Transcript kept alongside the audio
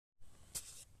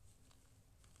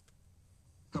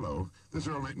This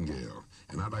is Earl Nightingale,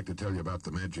 and I'd like to tell you about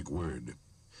the magic word.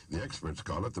 The experts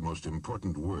call it the most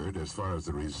important word as far as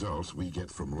the results we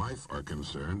get from life are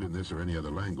concerned in this or any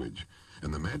other language.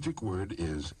 And the magic word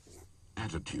is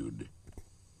attitude.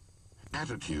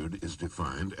 Attitude is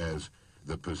defined as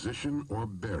the position or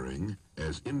bearing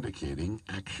as indicating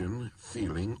action,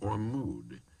 feeling, or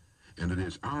mood. And it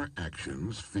is our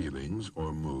actions, feelings,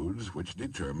 or moods which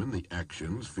determine the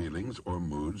actions, feelings, or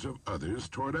moods of others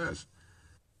toward us.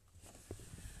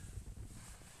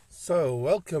 So,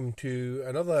 welcome to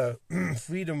another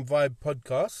Freedom Vibe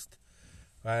podcast,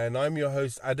 and I'm your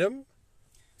host Adam.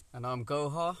 And I'm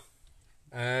Goha.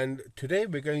 And today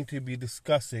we're going to be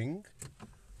discussing,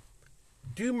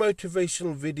 do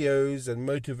motivational videos and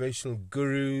motivational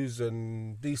gurus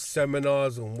and these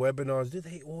seminars and webinars, do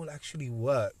they all actually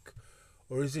work?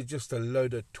 Or is it just a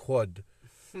load of twad?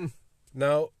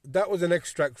 Now, that was an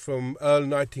extract from Earl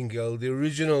Nightingale, the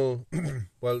original,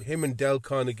 well, him and Dale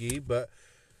Carnegie, but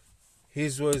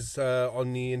his was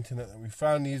on the internet that we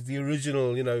found. He's the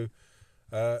original, the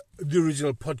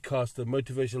original podcaster,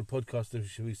 motivational podcaster,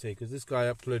 should we say, because this guy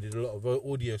uploaded a lot of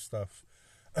audio stuff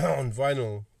on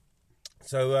vinyl.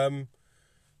 So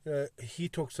he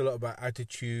talks a lot about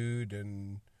attitude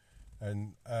and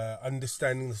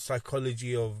understanding the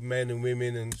psychology of men and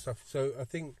women and stuff. So I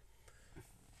think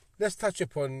let's touch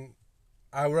upon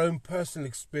our own personal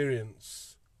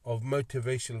experience of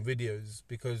motivational videos,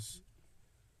 because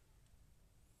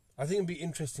I think it'd be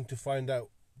interesting to find out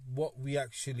when we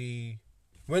actually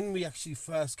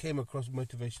first came across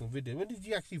motivational video. When did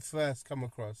you actually first come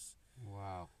across?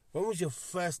 Wow. When was your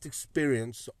first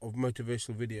experience of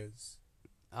motivational videos?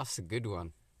 That's a good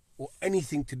one. Or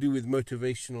anything to do with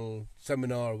motivational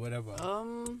seminar or whatever?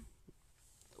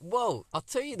 Well, I'll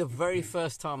tell you the very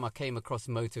first time I came across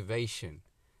motivation.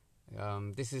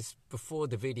 This is before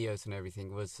the videos and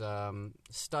everything, was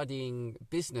studying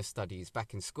business studies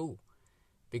back in school.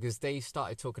 Because they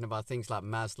started talking about things like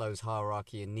Maslow's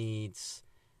hierarchy of needs,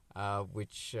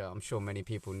 which I'm sure many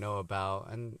people know about,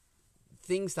 and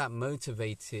things that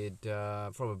motivated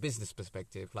from a business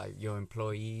perspective, like your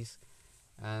employees,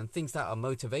 and things that are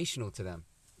motivational to them.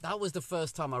 That was the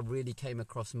first time I really came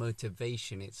across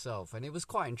motivation itself, and it was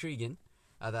quite intriguing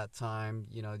at that time.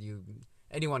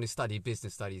 Anyone who studied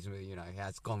business studies,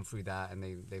 has gone through that, and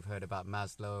they've heard about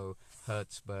Maslow,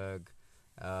 Hertzberg,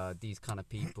 these kind of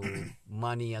people,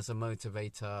 money as a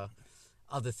motivator,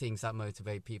 other things that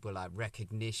motivate people like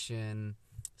recognition,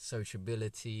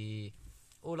 sociability,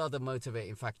 all other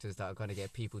motivating factors that are going to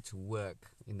get people to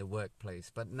work in the workplace.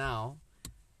 But now,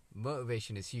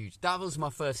 motivation is huge. That was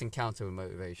my first encounter with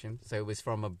motivation. So it was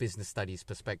from a business studies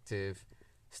perspective,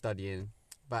 studying.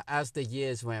 But as the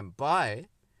years went by,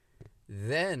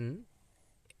 then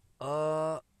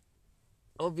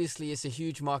obviously, it's a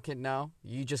huge market now.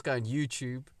 You just go on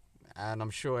YouTube, and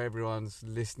I'm sure everyone's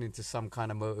listening to some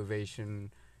kind of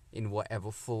motivation in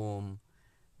whatever form.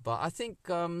 But I think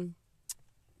after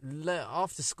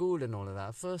school and all of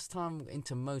that, first time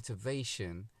into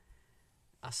motivation,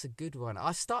 that's a good one.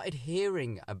 I started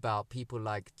hearing about people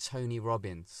like Tony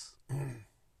Robbins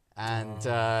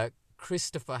and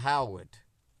Christopher Howard.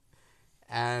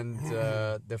 And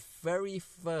the very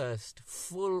first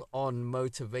full-on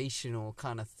motivational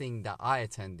kind of thing that I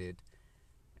attended,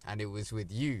 and it was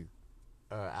with you,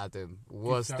 Adam,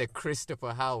 was the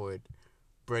Christopher Howard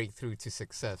Breakthrough to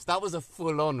Success. That was a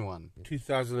full-on one.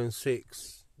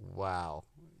 2006. Wow.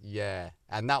 Yeah.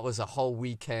 And that was a whole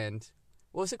weekend.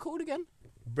 What was it called again?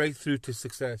 Breakthrough to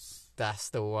Success.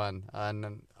 That's the one.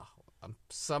 And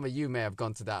some of you may have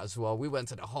gone to that as well. We went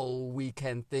to the whole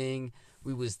weekend thing.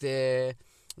 We was there,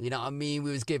 you know what I mean? We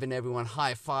was giving everyone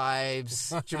high fives.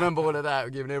 Do you remember all of that?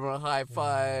 We're giving everyone high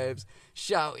fives,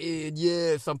 shouting,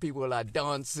 yeah. Some people were like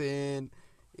dancing.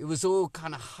 It was all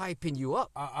kind of hyping you up.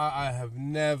 I have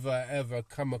never, ever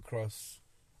come across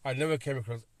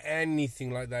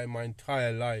anything like that in my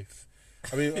entire life.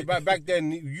 I mean, back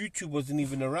then, YouTube wasn't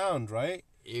even around, right?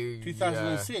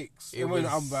 2006.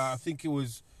 I think it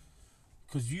was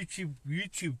because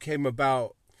YouTube came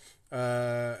about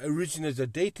originally as a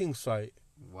dating site.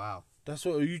 Wow. That's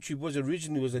what YouTube was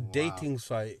originally, was a dating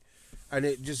site. And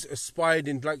it just aspired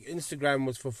in, like Instagram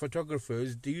was for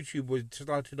photographers, the YouTube was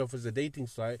started off as a dating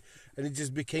site, and it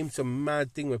just became some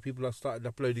mad thing where people have started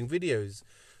uploading videos.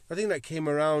 I think that came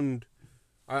around,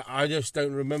 I just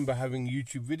don't remember having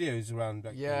YouTube videos around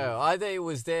back then. Yeah, either it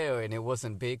was there and it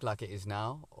wasn't big like it is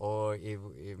now, or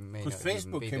it may not. Because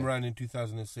Facebook came around in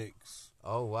 2006.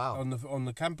 Oh, wow. On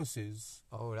the campuses.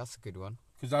 Oh, that's a good one.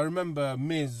 Because I remember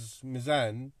Ms.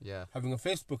 Anne Yeah. having a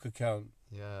Facebook account.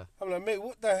 Yeah. I'm like, mate,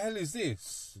 what the hell is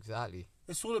this? Exactly.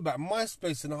 It's all about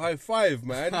MySpace and High Five,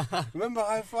 man. Remember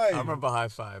High Five? I remember High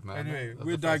Five, man. Anyway, That was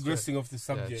we're the first digressing off the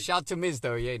trip. Yeah. subject. Shout to Miz,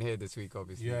 though. He ain't here this week,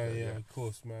 obviously. Yeah, but, of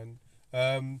course, man.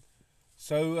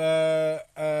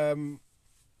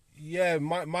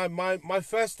 My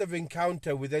first ever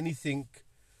encounter with anything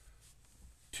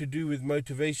to do with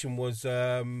motivation was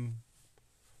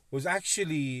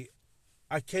actually,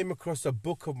 I came across a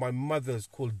book of my mother's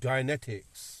called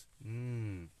Dianetics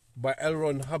by L.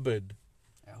 Ron Hubbard,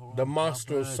 the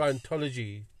master of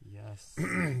Scientology. Yes.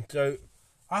 So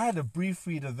I had a brief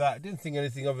read of that. Didn't think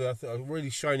anything of it. I thought it was a really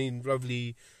shiny,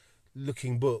 lovely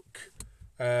looking book.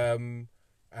 I mean,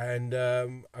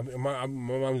 my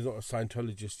mum's not a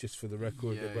Scientologist, just for the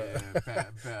record.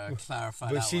 Better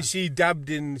clarify but that she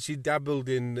dabbled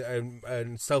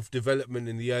in self-development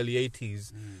in the early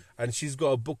 80s, and she's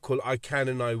got a book called I Can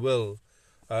and I Will.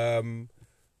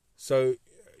 So,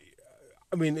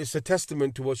 I mean, it's a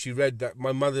testament to what she read, that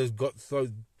my mother's got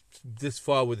this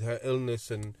far with her illness,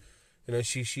 and you know,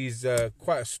 she's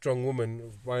quite a strong woman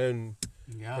of my own.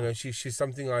 Yeah. You know, she's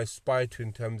something I aspire to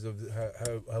in terms of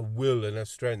her will and her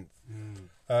strength.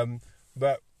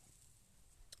 But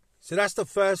so that's the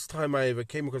first time I ever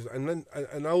came across. And then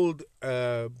an old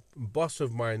boss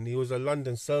of mine, he was a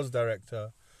London sales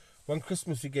director. One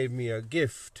Christmas he gave me a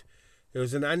gift. It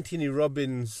was an Anthony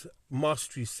Robbins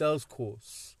mastery sales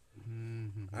course.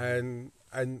 And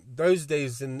those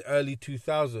days in early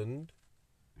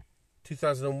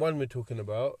 2001 we're talking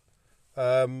about,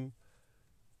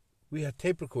 we had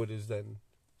tape recorders then.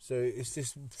 So it's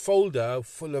this folder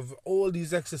full of all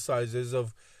these exercises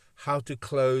of how to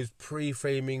close,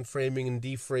 pre-framing, framing and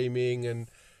deframing, and,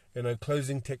 you know,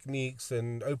 closing techniques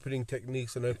and opening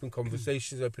techniques and open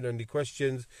conversations, open-ended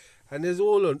questions. And it's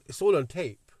all on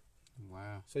tape.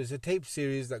 Wow. So it's a tape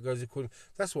series that goes according.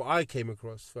 That's what I came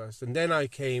across first. And then I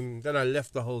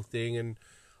left the whole thing, and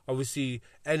obviously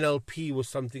NLP was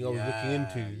something I was looking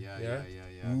into. Yeah.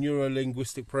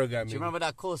 Neuro-linguistic programming. Do you remember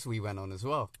that course we went on as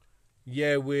well?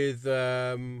 Yeah, with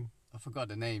I forgot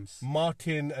the names.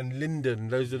 Martin and Lyndon.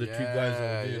 Those are the two guys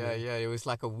that were doing it. Yeah. It was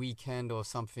like a weekend or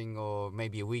something, or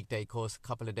maybe a weekday course, a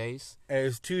couple of days. It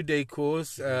was a 2-day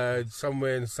course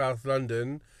somewhere in South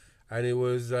London, and it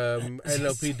was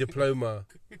NLP diploma.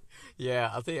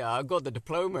 Yeah, I think I got the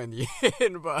diploma in the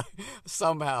end, but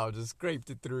somehow just scraped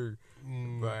it through.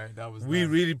 Right, that was. We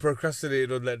really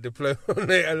procrastinated on that diploma on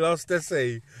our last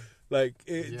essay. Like,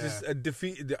 it just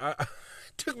defeated. It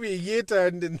took me a year to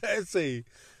hand in that essay.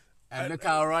 And look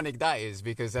how ironic that is,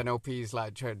 because NLP is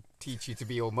like trying to teach you to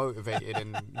be all motivated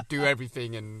and do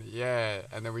everything, and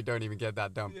then we don't even get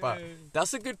that done. But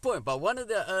that's a good point. But one of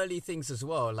the early things as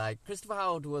well, like Christopher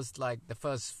Howard was like the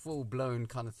first full-blown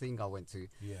kind of thing I went to.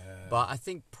 Yeah. But I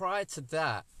think prior to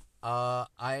that,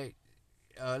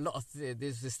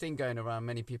 there's this thing going around,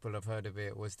 many people have heard of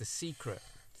it, was The Secret.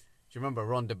 Do you remember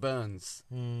Rhonda Burns?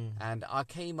 And I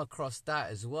came across that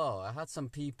as well. I had some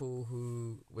people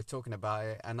who were talking about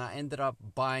it, and I ended up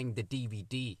buying the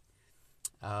DVD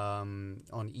on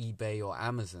eBay or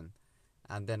Amazon.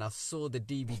 And then I saw the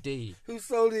DVD. Who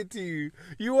sold it to you?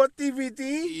 You want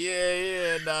DVD?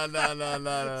 Yeah. No.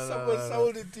 Someone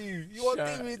sold it to you. You want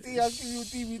DVD? I'll give you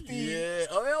DVD. Yeah.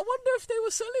 I wonder if they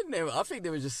were selling them. I think they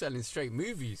were just selling straight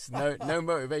movies. No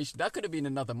motivation. That could have been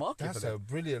another market. That's for them.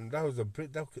 brilliant.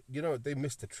 You know, they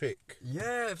missed the trick.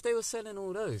 Yeah, if they were selling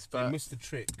all those, but they missed the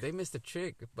trick. They missed the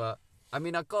trick. But I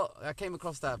mean, I came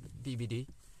across that DVD,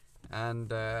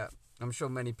 and I'm sure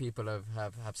many people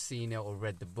have seen it or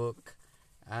read the book.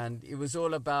 And it was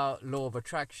all about law of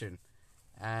attraction.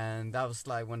 And that was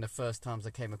like one of the first times I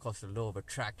came across the law of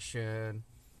attraction.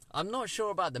 I'm not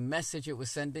sure about the message it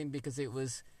was sending, because it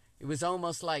was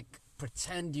almost like,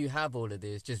 pretend you have all of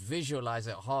this, just visualize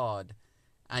it hard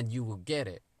and you will get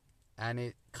it. And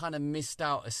it kind of missed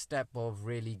out a step of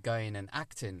really going and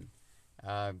acting,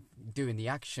 doing the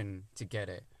action to get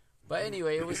it. But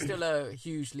anyway, it was still a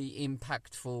hugely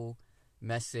impactful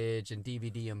message and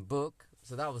DVD and book.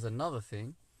 So that was another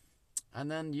thing. And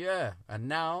then, and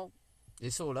now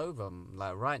it's all over.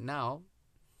 Like right now,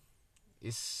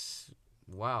 it's,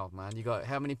 wow, man. You got,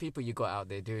 how many people you got out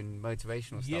there doing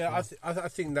motivational stuff? Yeah, I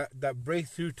think that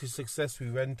breakthrough to success, we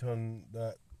went on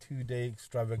that 2-day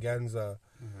extravaganza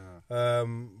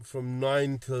from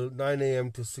 9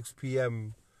 a.m. to 6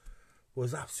 p.m.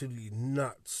 was absolutely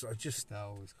nuts. That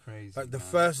was crazy. Like the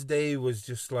first day was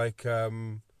just like,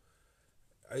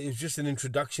 it was just an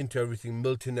introduction to everything,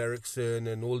 Milton Erickson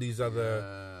and all these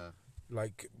other,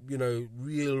 like, you know,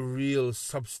 real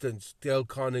substance, Dale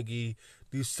Carnegie,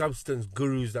 these substance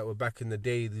gurus that were back in the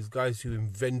day, these guys who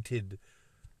invented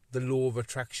the law of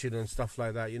attraction and stuff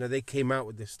like that. You know, they came out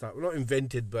with this stuff. Well, not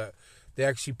invented, but they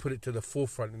actually put it to the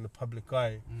forefront in the public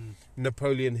eye.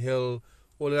 Napoleon Hill,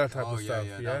 all of that type of stuff.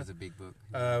 Yeah, that was a big book.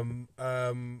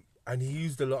 And he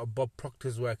used a lot of Bob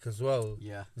Proctor's work as well.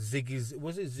 Yeah. Zig Zig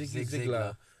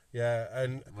Ziglar? Yeah,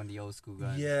 and one of the old school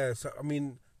guys. yeah. So I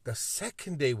mean, the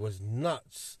second day was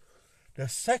nuts. The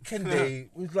second day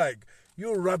was like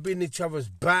you're rubbing each other's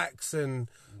backs and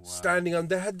standing on.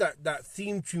 They had that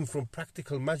theme tune from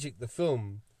Practical Magic, the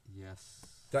film. Yes.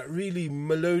 That really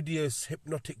melodious,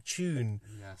 hypnotic tune.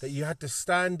 Yes. That you had to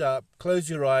stand up, close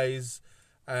your eyes,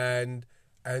 and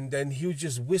then he would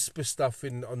just whisper stuff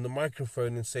on the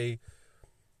microphone and say,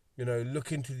 you know,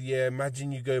 look into the air,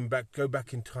 imagine you go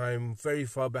back in time, very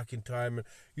far back in time, and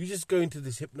you just go into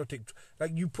this hypnotic,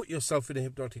 like you put yourself in a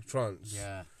hypnotic trance.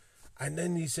 Yeah. And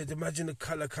then he said, imagine a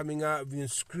colour coming out of you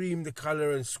and scream the colour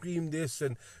and scream this,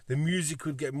 and the music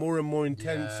would get more and more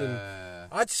intense. Yeah.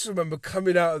 And I just remember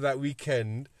coming out of that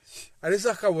weekend, and it's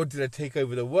like I wanted to take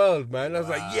over the world, man. I was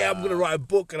like, yeah, I'm going to write a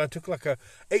book. And I took like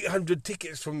 800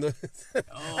 tickets from the...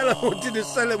 and I wanted to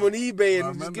sell them on eBay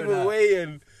and just give them away.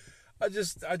 And I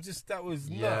just that was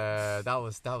nuts. Yeah, that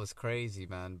was crazy,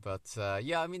 man. But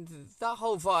yeah, I mean, that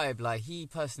whole vibe, like he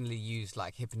personally used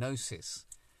like hypnosis.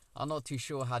 I'm not too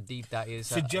sure how deep that is.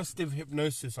 Suggestive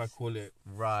hypnosis, I call it.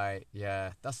 Right,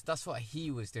 yeah. That's what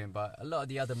he was doing. But a lot of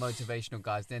the other motivational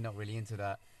guys, they're not really into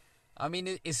that. I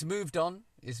mean, it's moved on.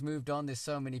 It's moved on. There's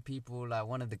so many people. Like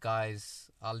one of the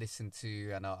guys I listen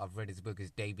to, and I've read his book,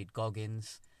 is David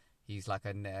Goggins. He's like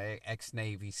an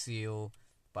ex-Navy SEAL,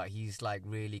 but he's like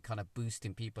really kind of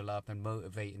boosting people up and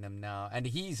motivating them now. And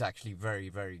he's actually very,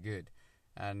 very good.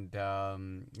 And,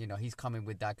 you know, he's coming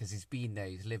with that because he's been there.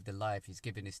 He's lived the life. He's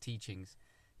given his teachings.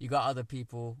 You got other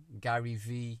people, Gary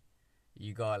V.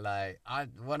 You got like,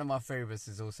 one of my favorites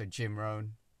is also Jim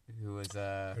Rohn, who was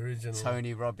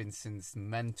Tony Robinson's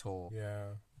mentor. Yeah.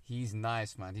 He's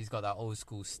nice, man. He's got that old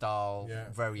school style,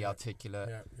 very articulate.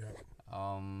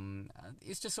 Yeah.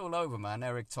 It's just all over, man.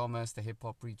 Eric Thomas, the hip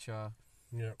hop preacher.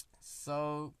 Yeah.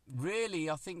 So really,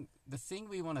 I think the thing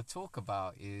we want to talk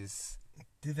about is,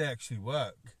 did they actually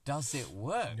work? Does it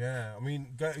work? Yeah, I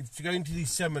mean, going to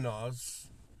these seminars.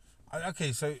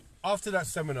 Okay, so after that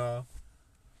seminar,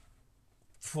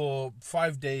 for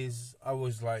 5 days, I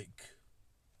was like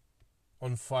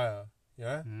on fire.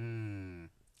 Yeah. And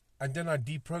then I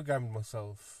deprogrammed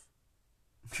myself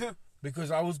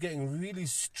because I was getting really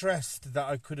stressed that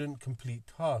I couldn't complete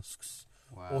tasks.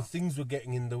 Wow. Or things were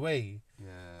getting in the way.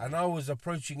 Yeah. And I was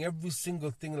approaching every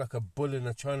single thing like a bull in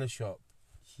a china shop.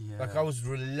 Yeah. Like I was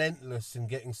relentless in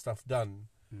getting stuff done.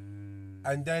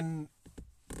 And then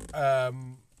I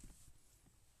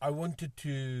wanted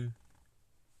to...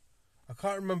 I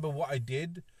can't remember what I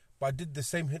did, but I did the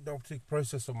same hypnotic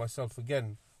process on myself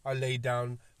again. I lay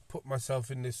down, put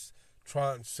myself in this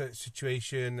trance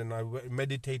situation, and I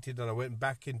meditated, and I went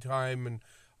back in time, and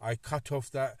I cut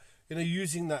off that... You know,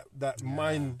 using that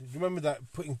mind. Do you remember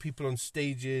that, putting people on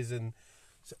stages and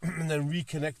then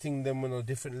reconnecting them on a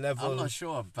different level? I'm not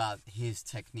sure about his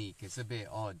technique. It's a bit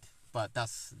odd, but I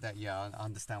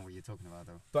understand what you're talking about,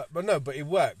 though. But it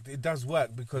worked. It does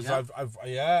work because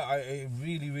it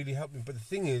really helped me. But the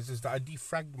thing is that I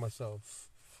defragged myself,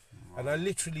 and I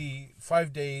literally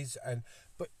 5 days.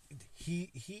 But he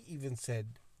even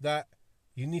said that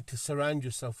you need to surround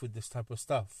yourself with this type of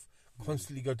stuff.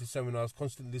 Constantly go to seminars,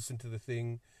 constantly listen to the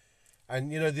thing,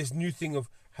 and you know this new thing of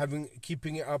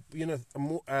keeping it up. You know,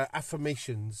 more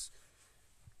affirmations.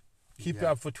 Keep it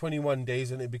up for 21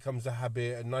 days, and it becomes a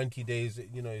habit. And 90 days,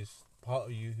 you know, is part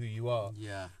of you, who you are.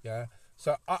 Yeah.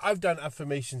 So I've done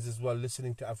affirmations as well.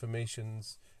 Listening to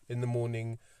affirmations in the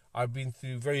morning. I've been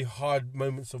through very hard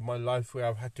moments of my life where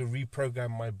I've had to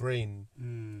reprogram my brain,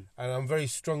 and I'm very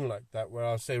strong like that. Where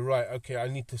I'll say, right, okay, I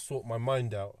need to sort my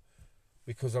mind out,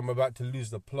 because I'm about to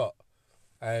lose the plot.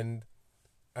 And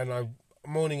I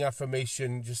morning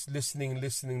affirmation, just listening,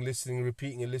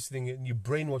 repeating and listening, and you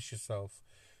brainwash yourself.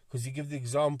 Because he gives the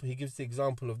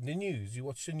example of the news. You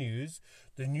watch the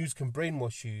news can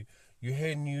brainwash you. You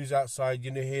hear news outside,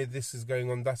 you know, hear this is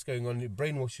going on, that's going on, it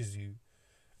brainwashes you.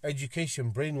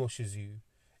 Education brainwashes you.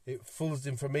 It fills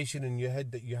information in your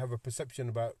head that you have a perception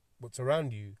about what's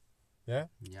around you. Yeah?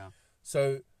 Yeah.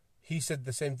 So he said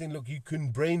the same thing. Look, you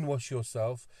can brainwash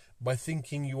yourself by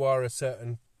thinking you are a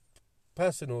certain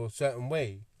person or a certain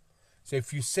way. So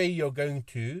if you say you're going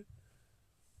to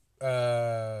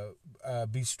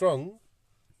be strong,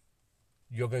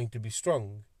 you're going to be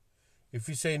strong. If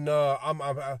you say, no,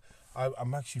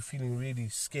 I'm actually feeling really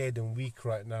scared and weak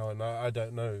right now, and I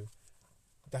don't know,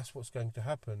 that's what's going to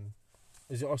happen.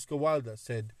 Is it Oscar Wilde that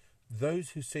said,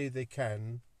 those who say they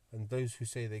can and those who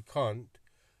say they can't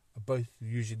are both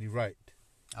usually right.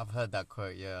 I've heard that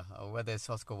quote, yeah. Whether it's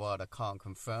Oscar Wilde, I can't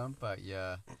confirm, but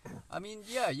yeah. I mean,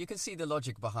 yeah, you can see the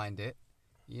logic behind it.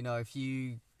 You know, if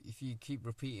you keep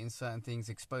repeating certain things,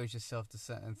 expose yourself to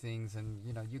certain things, and,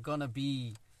 you know, you're going to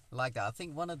be like that. I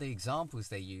think one of the examples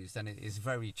they used, and it is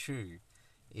very true,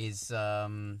 is,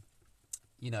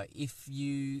 you know, if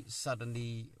you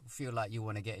suddenly feel like you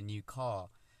want to get a new car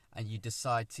and you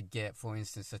decide to get, for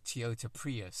instance, a Toyota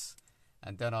Prius,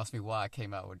 and don't ask me why I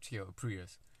came out with Toyota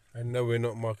Prius. And no, we're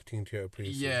not marketing Toyota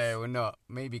Priuses. Yeah, we're not.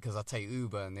 Maybe because I take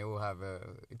Uber and they all have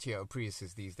Toyota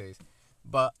Priuses these days.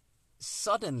 But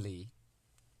suddenly,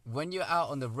 when you're out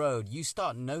on the road, you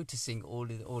start noticing all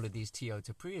of these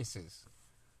Toyota Priuses.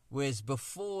 Whereas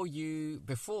before,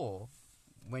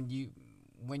 when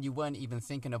you weren't even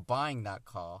thinking of buying that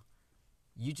car,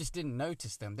 you just didn't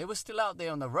notice them. They were still out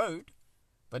there on the road,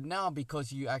 but now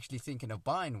because you're actually thinking of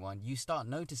buying one, you start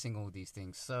noticing all these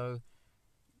things. So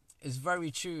it's very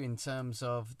true in terms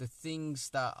of the things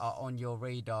that are on your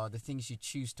radar, the things you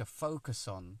choose to focus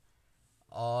on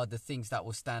are the things that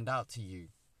will stand out to you.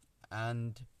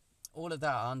 And all of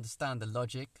that, I understand the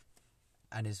logic,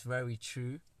 and it's very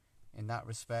true in that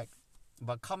respect.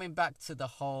 But coming back to the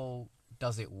whole,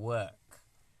 does it work?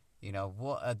 You know,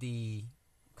 what are the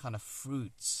kind of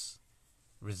fruits,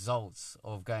 results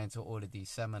of going to all of these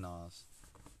seminars?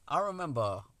 I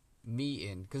remember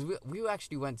meeting, because we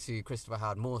actually went to Christopher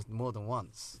Howard more than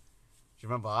once. Do you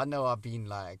remember? I know I've been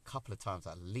like a couple of times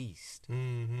at least.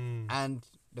 Mm-hmm. And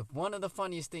one of the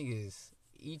funniest things is,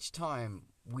 each time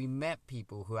we met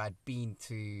people who had been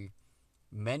to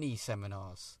many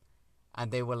seminars, and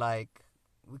they were like,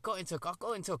 I got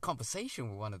into a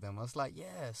conversation with one of them. I was like,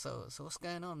 yeah, so what's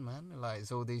going on, man? Like,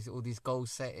 it's all these goal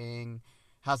setting.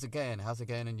 How's it going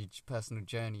on your personal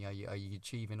journey? Are you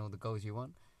achieving all the goals you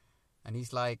want? And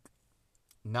he's like,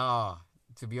 nah,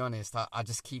 to be honest, I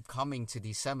just keep coming to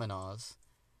these seminars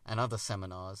and other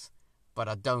seminars, but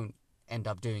I don't end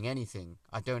up doing anything.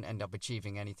 I don't end up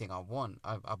achieving anything I want.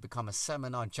 I've become a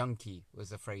seminar junkie, was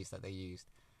the phrase that they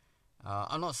used.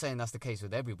 I'm not saying that's the case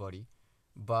with everybody,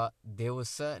 but there was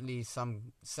certainly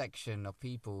some section of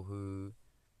people who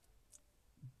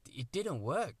it didn't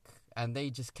work, and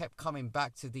they just kept coming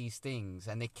back to these things,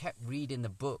 and they kept reading the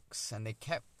books, and they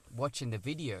kept watching the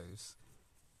videos,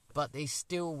 but they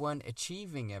still weren't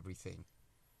achieving everything.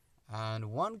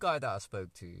 And one guy that I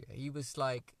spoke to, he was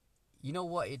like, you know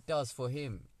what it does for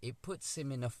him? It puts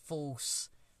him in a false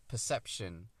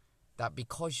perception that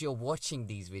because you're watching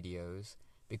these videos,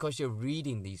 because you're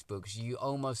reading these books, you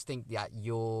almost think that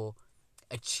you're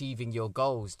achieving your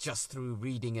goals just through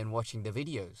reading and watching the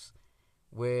videos.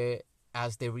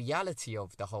 Whereas the reality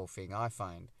of the whole thing, I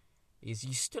find, is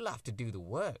you still have to do the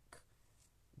work.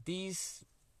 These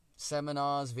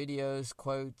seminars, videos,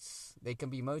 quotes, they can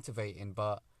be motivating,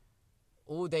 but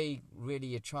all they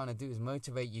really are trying to do is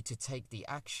motivate you to take the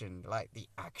action. Like, the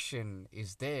action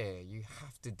is there. You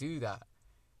have to do that.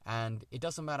 And it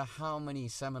doesn't matter how many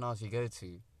seminars you go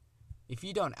to. If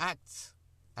you don't act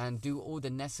and do all the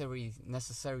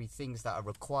necessary things that are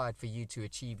required for you to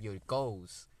achieve your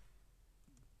goals,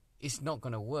 it's not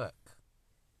going to work.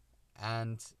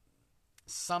 And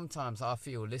sometimes I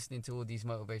feel, listening to all these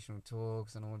motivational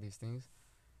talks and all these things,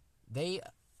 they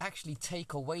actually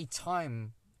take away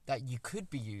time that you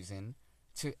could be using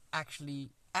to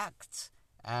actually act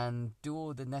and do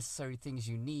all the necessary things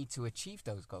you need to achieve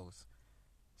those goals.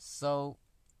 So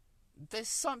there's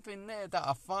something there that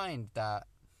I find that,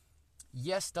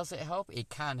 yes, does it help? It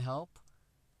can help,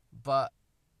 but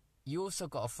you also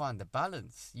got to find the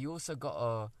balance. You also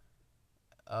got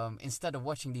to, instead of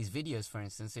watching these videos, for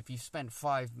instance, if you spent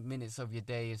 5 minutes of your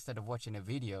day, instead of watching a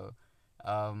video,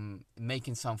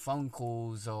 making some phone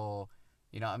calls, or,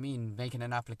 you know what I mean, making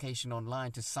an application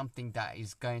online to something that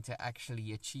is going to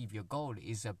actually achieve your goal,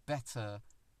 is a better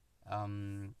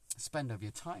spend of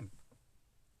your time.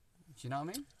 Do you know what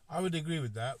I mean? I would agree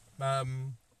with that.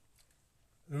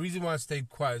 The reason why I stayed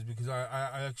quiet is because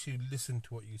I actually listened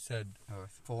to what you said.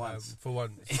 For once. For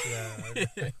once,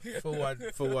 yeah.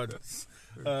 for once.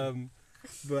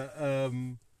 But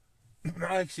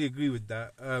I actually agree with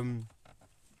that.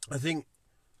 I think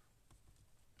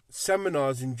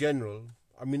seminars in general,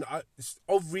 I mean,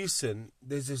 of recent,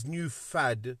 there's this new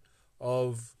fad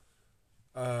of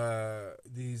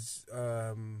these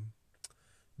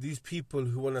people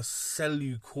who want to sell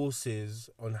you courses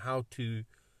on how to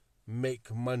make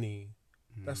money.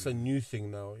 That's a new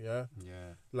thing now, yeah?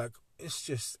 Yeah. Like, it's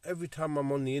just, every time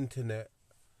I'm on the internet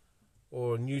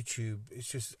or on YouTube, it's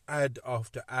just ad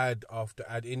after ad after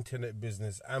ad. Internet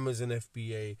business, Amazon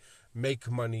FBA, make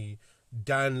money,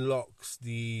 Dan Locks,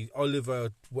 the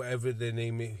Oliver, whatever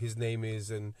his name is,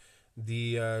 and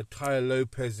the Tyre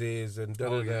Lopez's, and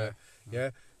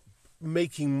yeah.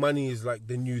 Making money is like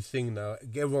the new thing now.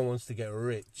 Everyone wants to get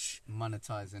rich.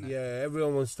 Monetizing it. Yeah,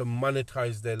 everyone wants to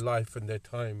monetize their life and their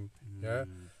time. Yeah,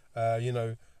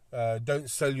 don't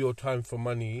sell your time for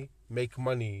money. Make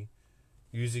money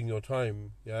using your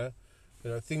time. Yeah,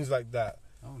 things like that.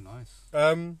 Oh, nice.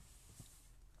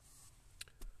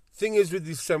 Thing is with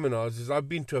these seminars is I've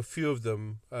been to a few of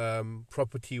them,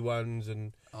 property ones,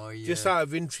 and just out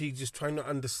of intrigue, just trying to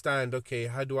understand. Okay,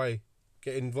 how do I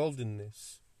get involved in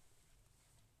this?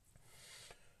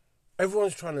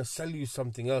 Everyone's trying to sell you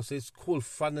something else. It's called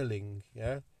funneling,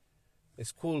 yeah?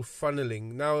 It's called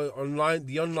funneling. Now,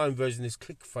 the online version is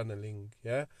click funneling,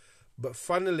 yeah? But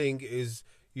funneling is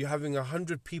you having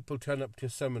 100 people turn up to a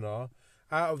seminar.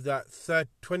 Out of that,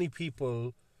 20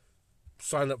 people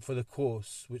sign up for the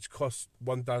course, which costs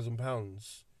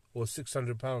 £1,000 or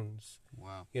 £600.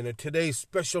 Wow. Today's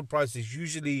special price is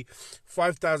usually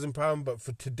 £5,000, but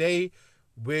for today,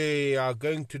 we are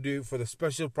going to do it for the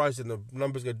special price, and the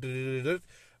numbers go.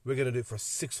 We're going to do it for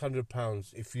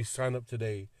 £600 if you sign up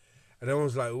today. And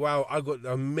everyone's like, "Wow, I got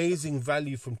amazing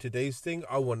value from today's thing.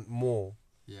 I want more."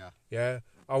 Yeah.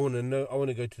 I want to know. I want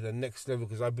to go to the next level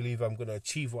because I believe I'm going to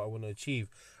achieve what I want to achieve.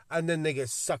 And then they get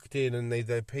sucked in and they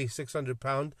pay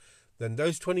 £600. Then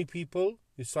those 20 people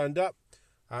who signed up,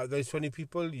 out of those 20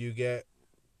 people, you get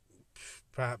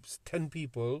perhaps 10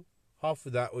 people, half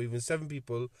of that, or even 7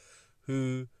 people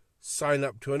who sign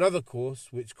up to another course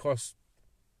which costs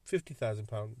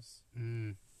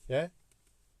 £50,000. Yeah?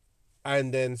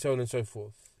 And then so on and so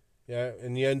forth. Yeah?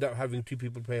 And you end up having 2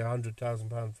 people pay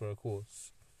 £100,000 for a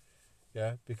course.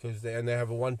 Yeah? Because they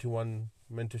have a one-to-one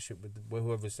mentorship with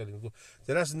whoever's selling the course.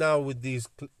 So that's now with this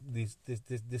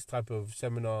type of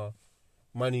seminar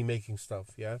money making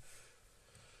stuff. Yeah?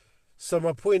 So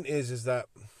my point is that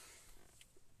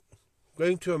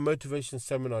going to a motivation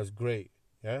seminar is great.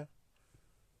 Yeah?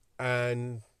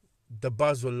 And the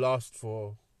buzz will last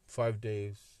for 5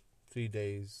 days, 3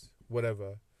 days,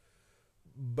 whatever.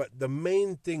 But the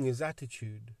main thing is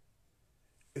attitude.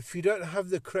 If you don't have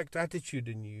the correct attitude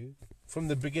in you from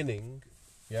the beginning,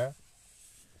 yeah,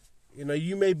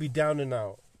 you may be down and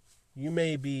out.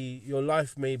 Your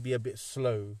life may be a bit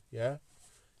slow, yeah.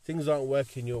 Things aren't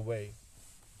working your way.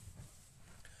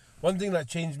 One thing that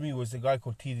changed me was a guy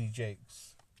called T.D.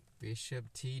 Jakes. Bishop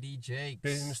T.D. Jakes.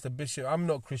 Mr. Bishop. I'm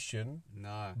not Christian.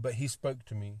 No. But he spoke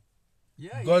to me.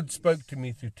 Yeah. God spoke to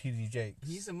me through T.D. Jakes.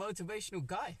 He's a motivational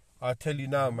guy. I'll tell you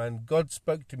now, man. God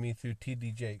spoke to me through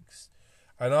T.D. Jakes.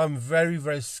 And I'm very,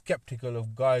 very skeptical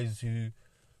of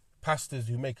pastors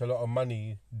who make a lot of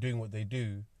money doing what they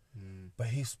do. But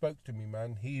he spoke to me,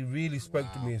 man. He really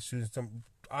spoke to me as soon as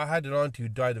I had an auntie who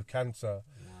died of cancer.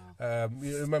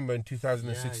 You remember in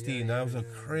 2016, that was a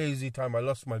crazy time. I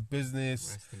lost my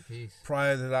business. Rest in peace.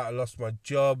 Prior to that, I lost my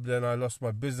job. Then I lost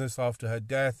my business after her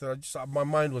death. My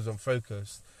mind wasn't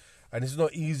focused. And it's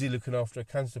not easy looking after a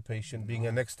cancer patient, being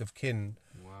a next of kin.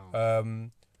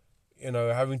 Wow.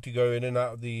 Having to go in and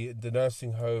out of the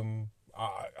nursing home.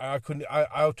 I couldn't.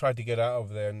 I tried to get out of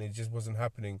there, and it just wasn't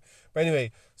happening. But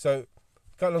anyway, so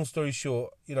cut long story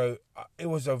short, it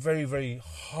was a very, very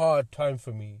hard time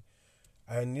for me.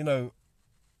 And,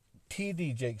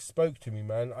 T.D. Jakes spoke to me,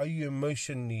 man. Are you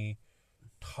emotionally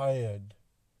tired?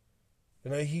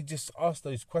 He just asked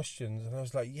those questions, and I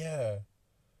was like, yeah.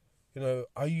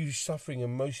 Are you suffering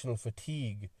emotional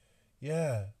fatigue?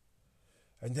 Yeah.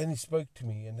 And then he spoke to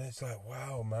me, and it's like,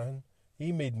 wow, man.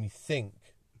 He made me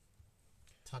think.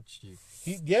 Touched you.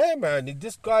 Yeah, man.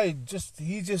 This guy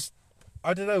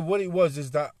I don't know what it was,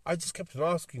 is that I just kept on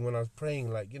asking when I was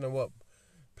praying, like, you know what?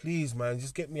 Please, man,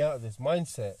 just get me out of this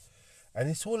mindset. And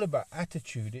it's all about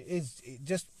attitude. It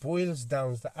just boils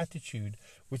down to attitude,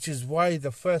 which is why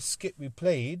the first skit we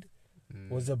played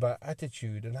was about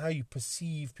attitude and how you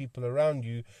perceive people around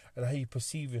you and how you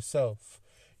perceive yourself.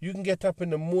 You can get up in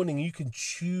the morning, you can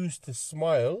choose to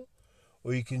smile,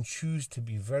 or you can choose to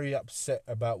be very upset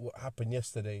about what happened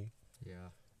yesterday. Yeah.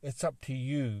 It's up to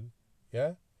you,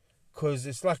 yeah? Because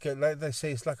it's like they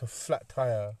say, it's like a flat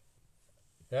tire,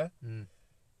 yeah?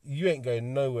 You ain't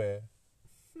going nowhere.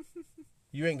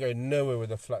 You ain't going nowhere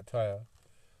with a flat tire.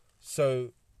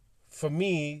 So, for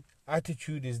me,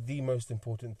 attitude is the most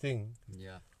important thing.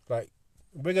 Yeah. Like,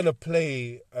 we're going to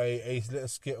play a little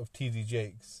skit of T.D.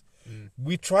 Jakes.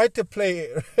 We tried to play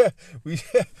it.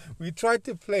 we tried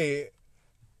to play it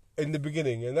in the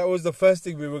beginning, and that was the first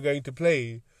thing we were going to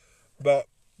play. But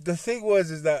the thing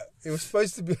is that it was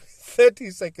supposed to be 30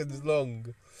 seconds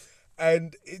long.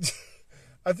 And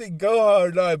I think Gohar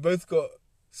and I both got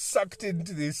sucked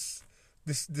into this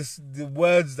the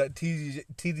words that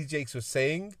TD Jakes was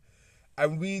saying,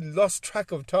 and we lost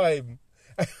track of time.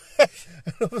 And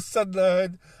all of a sudden I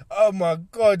heard, oh my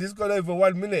God, it's gone over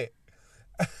 1 minute.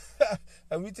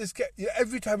 And we just kept,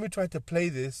 every time we tried to play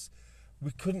this,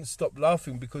 we couldn't stop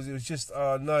laughing because it was just,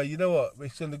 oh no, you know what? We're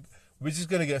just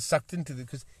gonna get sucked into it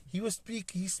because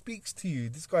he speaks to you.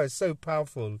 This guy is so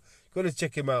powerful. You gotta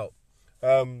check him out.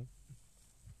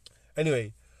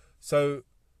 Anyway, so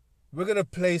we're gonna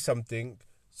play something.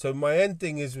 So my end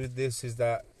thing is with this is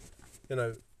that,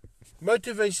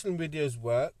 motivational videos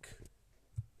work.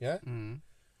 Yeah?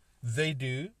 They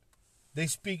do. They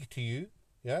speak to you.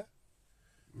 Yeah?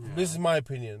 This is my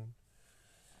opinion.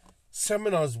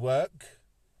 Seminars work.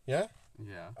 Yeah?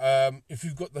 Yeah. If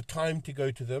you've got the time to go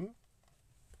to them,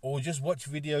 or just watch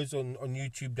videos on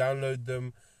YouTube, download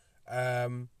them.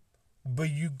 But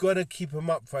you got to keep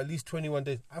them up for at least 21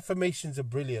 days. Affirmations are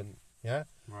brilliant. Yeah?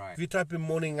 Right. If you type in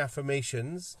morning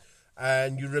affirmations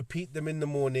and you repeat them in the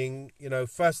morning,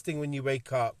 first thing when you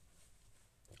wake up,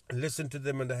 listen to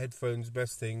them on the headphones,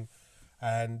 best thing,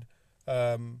 and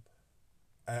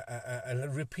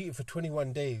repeat it for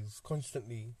 21 days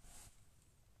constantly.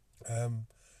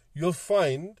 You'll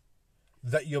find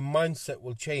that your mindset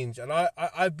will change. And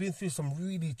I've been through some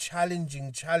really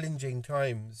challenging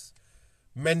times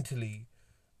mentally.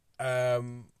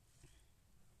 I've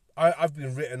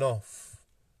been written off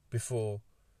before,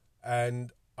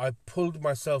 and I pulled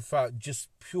myself out just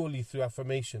purely through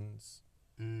affirmations.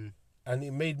 And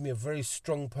it made me a very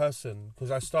strong person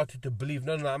because I started to believe,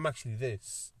 no, I'm actually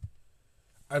this.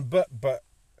 And but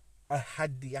I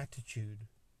had the attitude.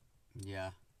 Yeah.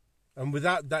 And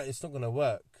without that, it's not going to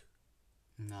work.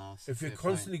 No. If you're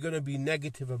constantly going to be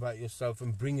negative about yourself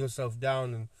and bring yourself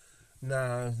down and,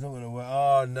 nah, it's not going to work.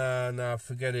 Oh, nah,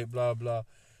 forget it, blah, blah.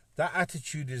 That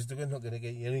attitude is not going to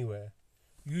get you anywhere.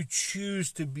 You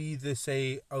choose to be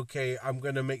okay, I'm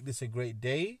going to make this a great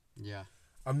day. Yeah.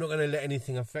 I'm not going to let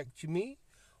anything affect me.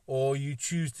 Or you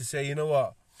choose to say, you know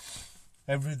what,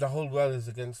 the whole world is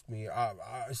against me.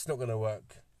 It's not going to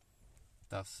work.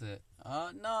 That's it.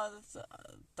 No,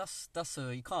 that's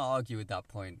you can't argue with that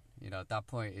point. That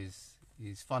point is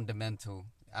fundamental.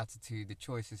 Attitude, the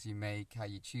choices you make, how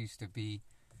you choose to be,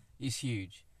 is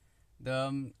huge.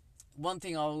 The one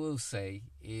thing I will say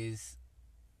is,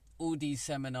 all these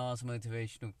seminars,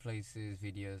 motivational places,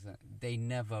 videos, they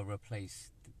never replace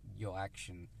your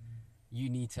action. You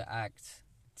need to act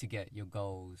to get your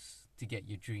goals, to get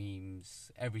your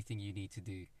dreams, everything you need to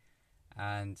do.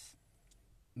 And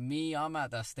me, I'm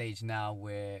at that stage now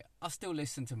where I still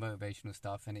listen to motivational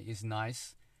stuff, and it is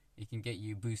nice. It can get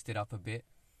you boosted up a bit.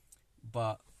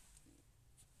 But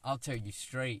I'll tell you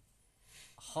straight,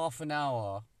 half an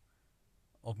hour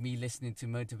of me listening to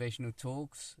motivational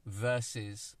talks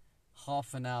versus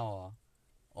half an hour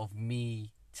of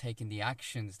me taking the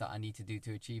actions that I need to do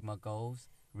to achieve my goals,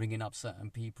 ringing up certain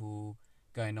people,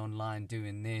 going online,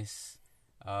 doing this.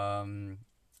 I'm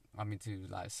into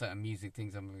certain music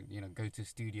things. Go to a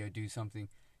studio, do something.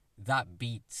 That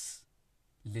beats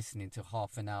listening to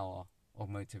half an hour of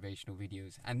motivational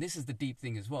videos. And this is the deep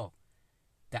thing as well.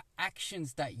 The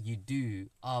actions that you do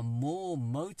are more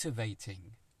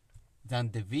motivating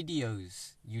than the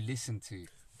videos you listen to.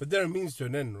 But they're a means to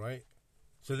an end, right?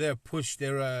 So they're a push.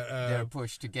 They're a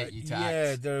push to get you to act.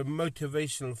 Yeah, they're a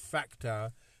motivational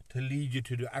factor to lead you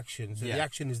to do action. So the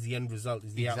action is the end result,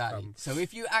 is the outcome. So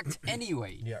if you act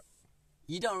anyway,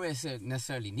 you don't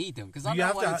necessarily need them. Because I'm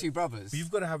not one of two brothers. But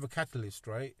you've got to have a catalyst,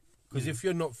 right? Because if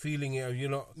you're not feeling it, or you're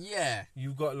not... Yeah.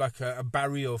 You've got like a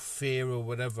barrier of fear or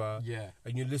whatever. Yeah.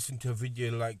 And you listen to a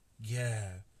video like,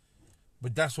 yeah.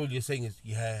 But that's all you're saying is,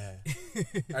 yeah.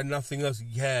 And nothing else,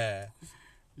 yeah.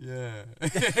 Yeah.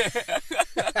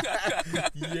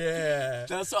 Yeah.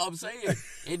 That's what I'm saying.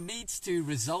 It needs to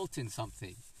result in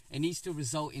something. It needs to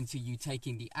result into you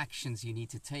taking the actions you need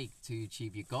to take to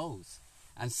achieve your goals.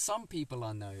 And some people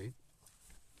I know,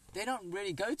 they don't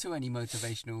really go to any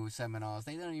motivational seminars.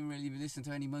 They don't even really listen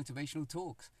to any motivational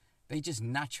talks. They just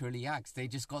naturally act. They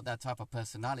just got that type of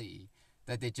personality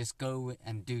that they just go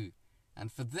and do.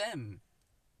 And for them,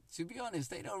 to be honest,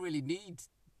 they don't really need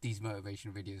these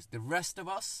motivational videos. The rest of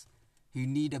us who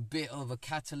need a bit of a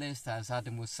catalyst, as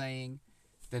Adam was saying,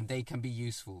 then they can be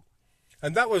useful.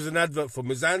 And that was an advert for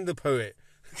Mazan the poet.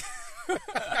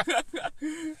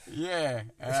 Yeah.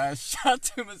 Shout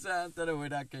to Mazan. Don't know where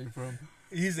that came from.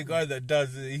 He's the guy that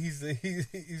does it.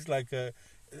 He's like a...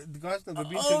 The guy's never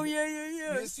been to...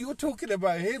 yeah. You're talking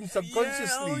about him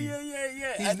subconsciously.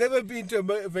 Yeah. He's never been to a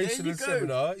motivational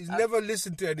seminar. He's never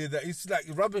listened to any of that. It's like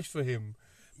rubbish for him.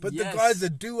 But the guy's a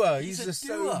doer. He's just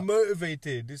so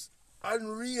motivated. It's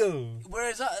unreal.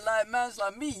 Whereas, mans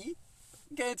like me,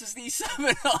 going to these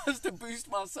seminars to boost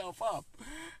myself up,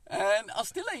 and I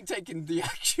still ain't taking the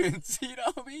actions. You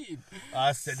know what I mean?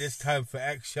 I said it's time for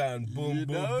action. Boom, You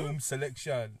boom, know? boom,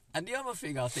 selection. And the other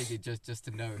thing I think is just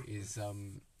to note is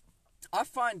I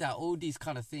find that all these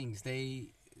kind of things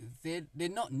they're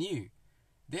not new.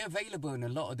 They're available in a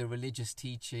lot of the religious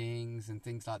teachings and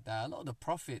things like that. A lot of the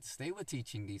prophets, they were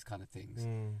teaching these kind of things.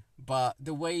 But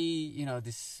the way, you know,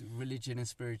 this religion and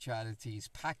spirituality is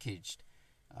packaged,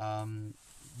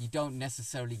 you don't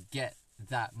necessarily get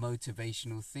that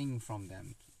motivational thing from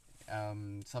them.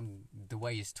 The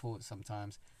way it's taught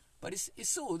sometimes. But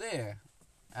it's all there.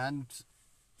 And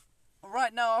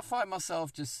right now I find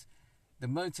myself just, the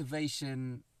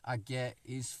motivation I get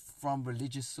is from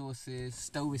religious sources,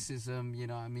 stoicism, you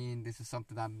know what I mean? This is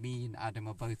something that me and Adam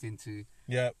are both into.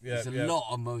 There's a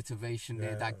lot of motivation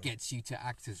there that gets you to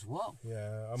act as well.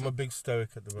 Yeah, I'm a big stoic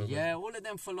at the moment. Yeah, all of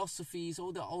them philosophies,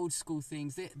 all the old school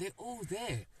things, they're all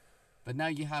there. But now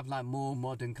you have like more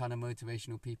modern kind of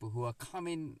motivational people who are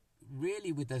coming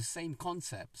really with the same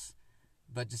concepts,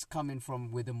 but just coming from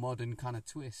with a modern kind of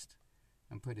twist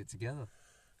and put it together.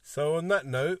 So on that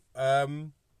note,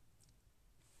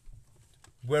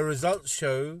 where results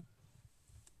show,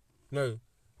 no,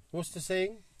 what's the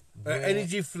saying?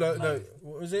 Energy flow. No,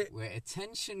 what was it? Where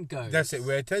attention goes. That's it.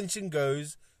 Where attention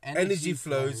goes, energy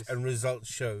flows, and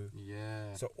results show.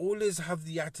 Yeah. So always have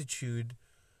the attitude.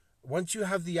 Once you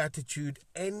have the attitude,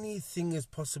 anything is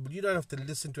possible. You don't have to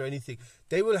listen to anything.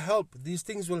 They will help. These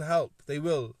things will help. They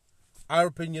will. Our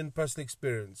opinion, personal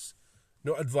experience,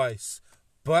 no advice.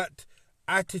 But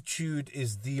attitude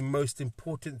is the most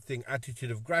important thing. Attitude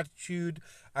of gratitude,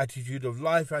 attitude of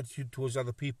life, attitude towards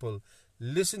other people.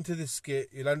 Listen to this skit.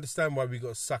 You'll understand why we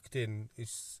got sucked in.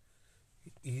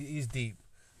 He's deep.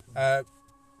 Out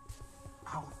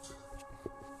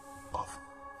of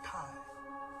time.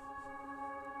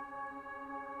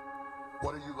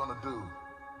 What are you going to do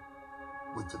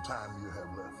with the time you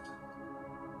have left?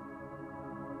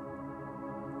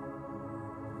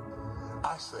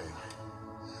 I say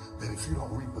that if you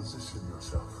don't reposition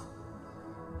yourself,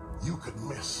 you could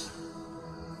miss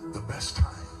the best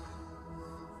time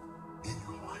in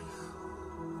your life,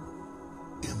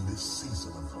 in this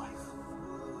season of life.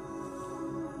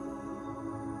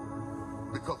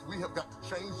 Because we have got to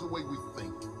change the way we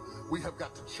think. We have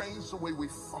got to change the way we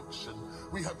function.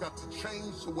 We have got to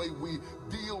change the way we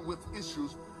deal with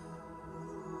issues.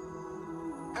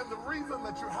 And the reason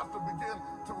that you have to begin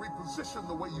to reposition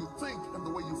the way you think and the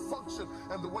way you function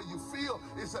and the way you feel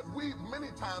is that we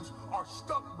many times are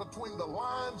stuck between the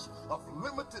lines of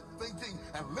limited thinking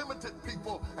and limited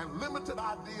people and limited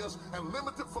ideas and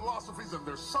limited philosophies, and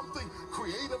there's something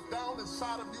creative down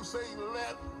inside of you saying,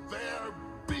 let there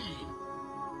be.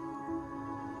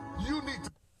 You need to.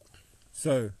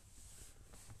 So,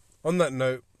 on that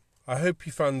note, I hope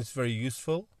you found this very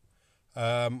useful.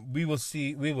 We will see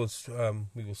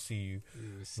you.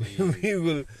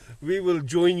 We will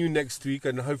join you next week,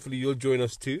 and hopefully you'll join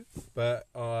us too. But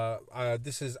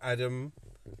this is Adam,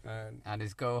 and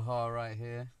it's Gohar right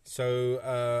here.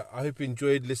 So I hope you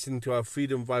enjoyed listening to our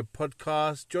Freedom Vibe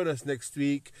podcast. Join us next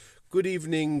week. Good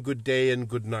evening, good day, and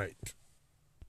good night.